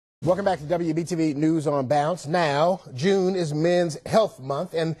Welcome back to WBTV News on Bounce. Now, June is Men's Health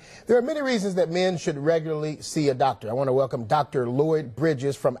Month, and there are many reasons that men should regularly see a doctor. I want to welcome Dr. Lloyd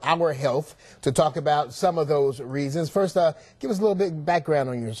Bridges from Our Health to talk about some of those reasons. First, give us a little bit background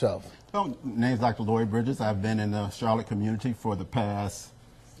on yourself. Well, my name is Dr. Lloyd Bridges. I've been in the Charlotte community for the past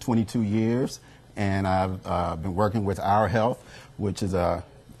 22 years, and I've been working with Our Health, which is a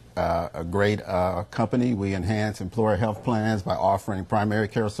great company. We enhance employer health plans by offering primary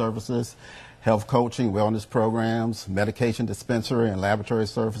care services, health coaching, wellness programs, medication dispensary, and laboratory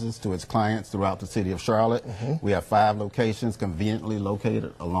services to its clients throughout the city of Charlotte. We have 5 locations conveniently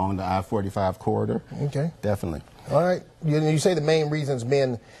located along the I-45 corridor. Okay. Definitely. All right. You say the main reasons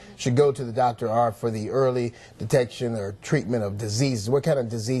men should go to the doctor are for the early detection or treatment of diseases. What kind of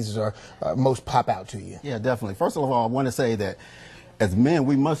diseases are most pop out to you? Yeah, definitely. First of all, I want to say that as men,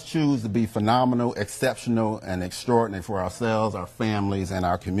 we must choose to be phenomenal, exceptional, and extraordinary for ourselves, our families, and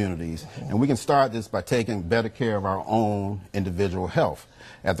our communities. And we can start this by taking better care of our own individual health.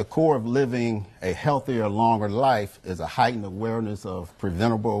 At the core of living a healthier, longer life is a heightened awareness of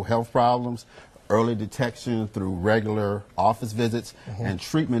preventable health problems, early detection through regular office visits, and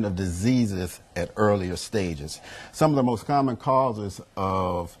treatment of diseases at earlier stages. Some of the most common causes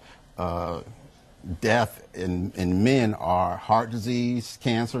of death in men are heart disease,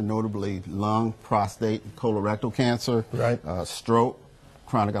 cancer, notably lung, prostate, colorectal cancer, stroke,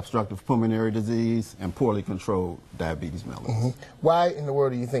 chronic obstructive pulmonary disease, and poorly controlled diabetes mellitus. Why in the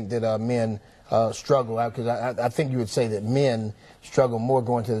world do you think that men struggle out? Because I think you would say that men struggle more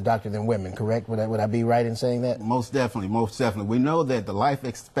going to the doctor than women, correct? Would I be right in saying that? Most definitely, most definitely. We know that the life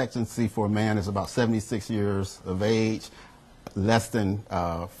expectancy for a man is about 76 years of age. Less than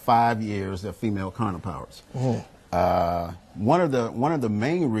 5 years of female counterparts. One of the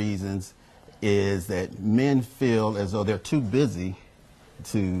main reasons is that men feel as though they're too busy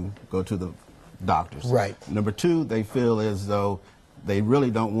to go to the doctors. Right. Number 2, they feel as though they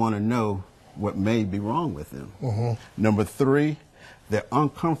really don't want to know what may be wrong with them. Number 3, they're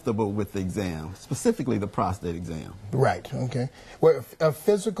uncomfortable with the exam, specifically the prostate exam. Right, okay. Well, are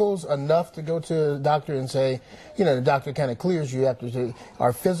physicals enough to go to the doctor and say, you know, the doctor kind of clears you after,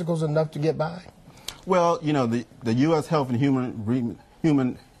 are physicals enough to get by? Well, you know, the U.S. Health and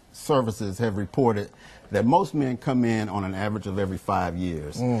Human Services have reported that most men come in on an average of every 5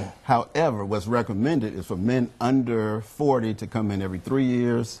 years. However, what's recommended is for men under 40 to come in every 3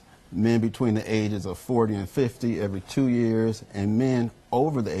 years, men between the ages of 40 and 50 every 2 years, and men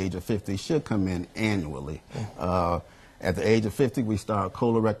over the age of 50 should come in annually. At the age of 50, we start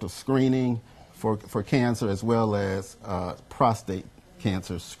colorectal screening for cancer as well as prostate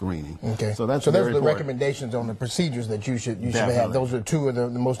cancer screening. Okay. So those are the recommendations on the procedures that you should have. Those are 2 of the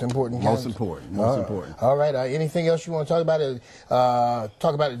most important kinds. Most important. All right. Anything else you want to talk about?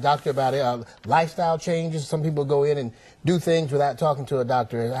 Talk about the doctor about it. Lifestyle changes. Some people go in and do things without talking to a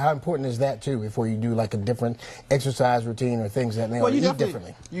doctor. How important is that too before you do like a different exercise routine or things that they eat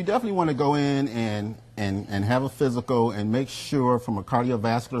differently? You definitely want to go in and have a physical and make sure from a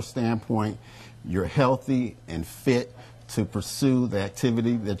cardiovascular standpoint you're healthy and fit to pursue the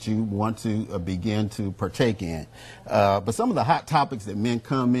activity that you want to begin to partake in. But some of the hot topics that men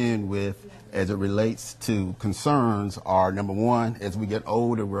come in with as it relates to concerns are, number 1, as we get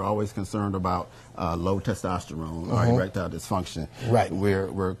older, we're always concerned about low testosterone or erectile dysfunction. Right.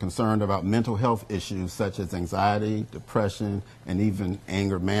 We're concerned about mental health issues such as anxiety, depression, and even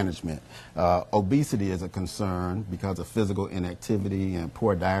anger management. Obesity is a concern because of physical inactivity and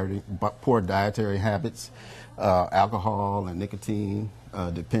poor dietary habits. Alcohol and nicotine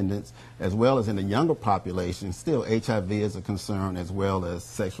dependence, as well as in the younger population, still HIV is a concern, as well as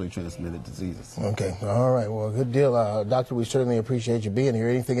sexually transmitted diseases. Okay, all right, well, good deal. Doctor, we certainly appreciate you being here.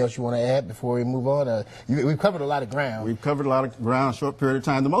 Anything else you want to add before we move on? We've covered a lot of ground. We've covered a lot of ground in a short period of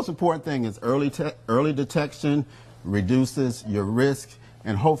time. The most important thing is early detection reduces your risk,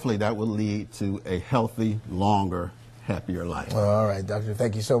 and hopefully that will lead to a healthy, longer, happier life. All right, Doctor,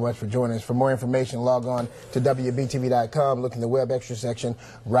 thank you so much for joining us. For more information, log on to WBTV.com. Look in the web extra section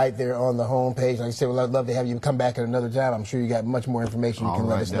right there on the home page. Like I said, we'd love to have you come back at another time. I'm sure you got much more information you can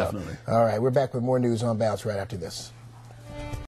let us know. Definitely. All right, we're back with more news on Bounce right after this.